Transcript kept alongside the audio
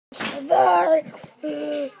Bye.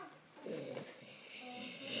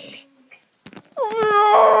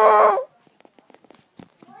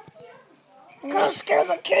 Gotta scare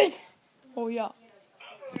the kids. Oh yeah.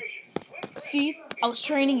 See, I was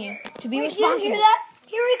training you to be Wait, responsible. did you hear that?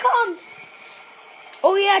 Here he comes.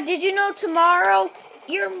 Oh yeah, did you know tomorrow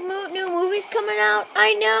your new movie's coming out?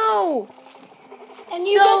 I know. And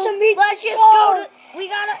you got to meet. Let's just go to. We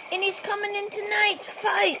gotta, and he's coming in tonight to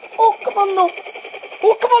fight. Oh, come on, though.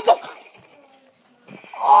 Oh, come on, though.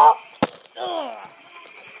 Oh. Ugh.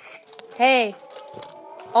 Hey,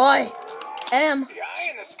 I am. The eye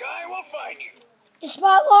in the sky will find you. The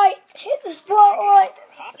spotlight. Hit the spotlight.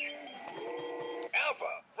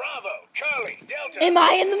 Alpha, Bravo, Charlie, Delta. Am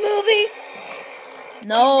I in the movie?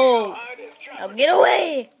 No. Now get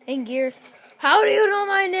away, Anguirus. How do you know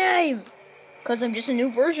my name? Because I'm just a new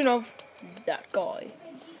version of that guy.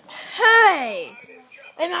 Hey!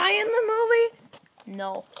 Am I in the movie?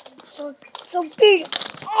 No. So beat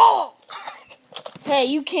it. Oh! Hey,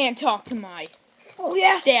 you can't talk to my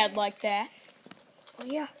dad like that. Oh,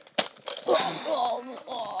 yeah.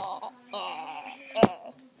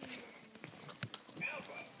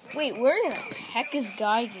 Wait, where the heck is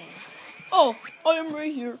Gigan? Oh, I am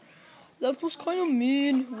right here. That was kind of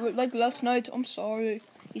mean. Like last night. I'm sorry.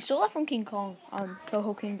 You stole that from King Kong on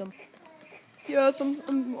Toho Kingdom. Yes, I'm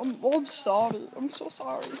sorry. I'm so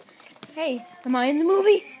sorry. Hey, am I in the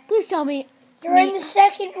movie? Please tell me. You're in the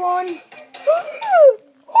second one.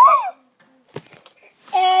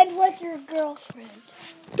 And with your girlfriend.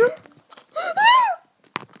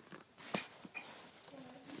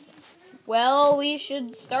 Well, we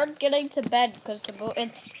should start getting to bed because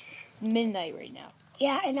it's midnight right now.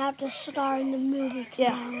 Yeah, and I have to star in the movie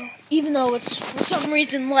tomorrow. Yeah, even though it's for some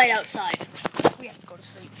reason light outside. We have to go to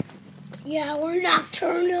sleep. Yeah, we're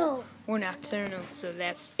nocturnal. We're nocturnal, so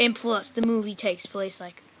that's... And plus, the movie takes place,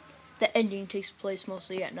 like... The ending takes place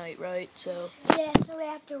mostly at night, right? So... Yeah, so we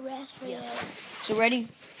have to rest for that. So ready?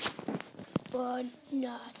 One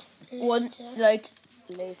night later. One night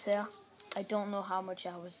later. I don't know how much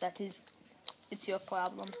hours that is. It's your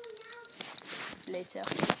problem. Later.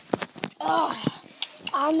 Oh,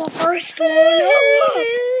 I'm the first one.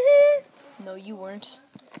 No, you weren't.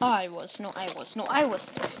 I was. No, I was. No, I was.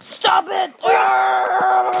 Stop it!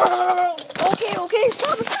 Okay,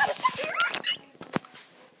 stop it.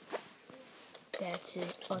 That's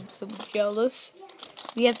it. I'm so jealous.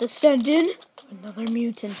 We have to send in another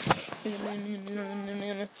mutant.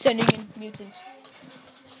 Sending in mutants.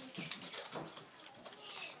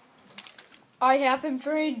 I have him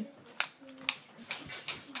trained.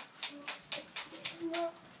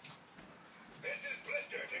 This is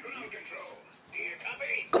Blister to ground control. Do you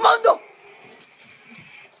copy? Commando!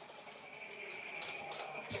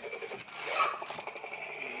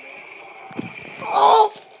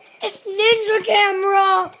 Oh, it's Ninja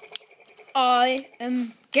Gamera. I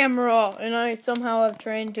am Gamera, and I somehow have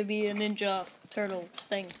trained to be a ninja turtle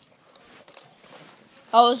thing.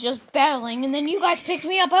 I was just battling, and then you guys picked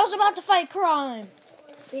me up. I was about to fight crime.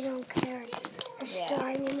 We don't care. We're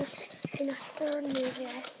starring in a third movie,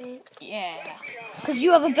 I think. Yeah, because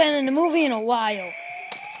you haven't been in a movie in a while.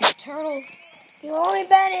 You turtle. You've only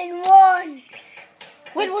been in one.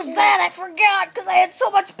 When was that? I forgot, because I had so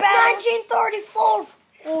much battle. 1934.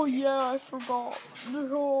 Oh, yeah, I forgot.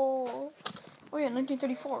 Oh, yeah,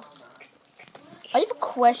 1934. I have a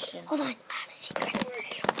question. Hold on, I have a secret.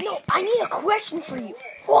 No, I need a question for you.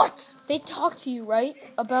 What? They talked to you, right?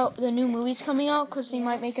 About the new movies coming out, because they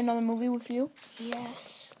might make another movie with you?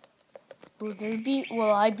 Yes. Will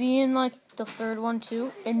I be in, like, the third one,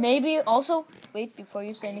 too? And maybe also, wait, before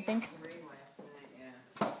you say anything.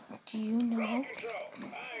 Do you know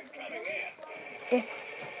if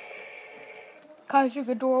Kaiser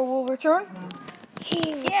Ghidorah will return?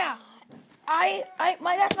 Yeah.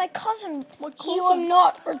 That's my cousin. He will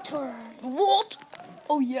not return. What?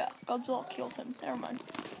 Oh yeah, Godzilla killed him. Never mind.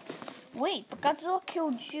 Wait, but Godzilla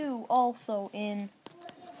killed you also in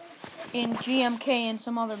GMK and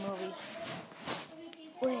some other movies.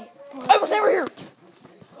 Wait. I was never here.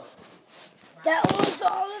 That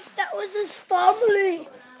was his family.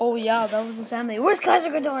 Oh yeah, that was his family. Where's Kaiser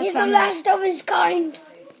Ghidorah's He's family? the last of his kind.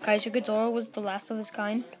 Kaiser Ghidorah was the last of his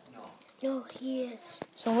kind. No, he is.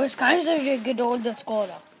 So where's Kaiser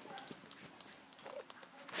Ghidorah?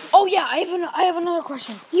 Oh yeah, I have another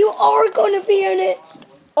question. You are going to be in it.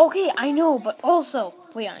 Okay, I know, but also...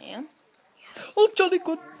 Wait, I am? Yes. Oh, jolly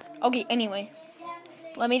good. Okay, anyway.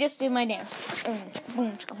 Let me just do my dance. Okay,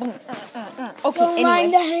 Don't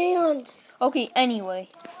mind the hand. Okay, anyway.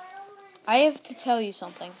 I have to tell you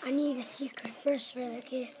something. I need a secret first for the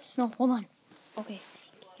kids. No, hold on. Okay.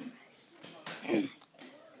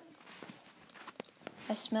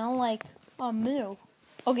 I smell like milk.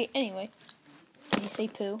 Okay, anyway. Did you say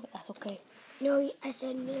poo? That's okay. No, I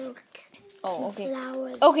said milk. Oh, okay.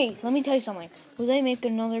 Flowers. Okay, let me tell you something. Will they make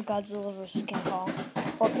another Godzilla versus King Kong?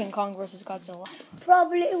 Or King Kong versus Godzilla?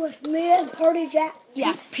 Probably with me and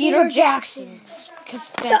Peter Jackson's.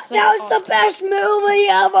 Because that's that was the best movie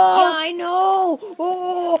ever. Yeah, I know.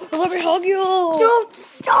 Oh, let me hug you. Don't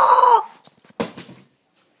stop.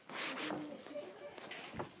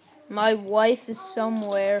 My wife is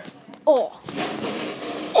somewhere. Oh.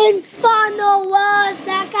 Inferno was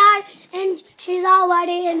that guy, and she's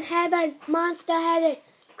already in heaven, monster heaven.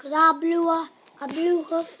 Cause I blew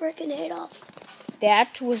her freaking head off.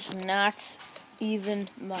 That was not even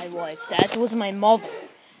my wife. That was my mother.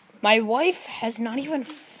 My wife has not even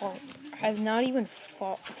fought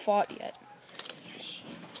yet.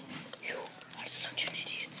 You are such an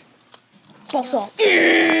idiot. Boss off.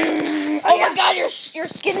 Oh my god, your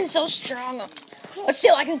skin is so strong. But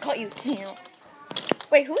still, I can cut you.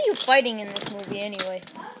 Wait, who are you fighting in this movie anyway?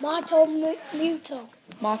 Mato Muto.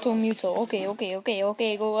 Mato Muto. Okay. Go.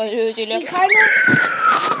 He kind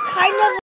of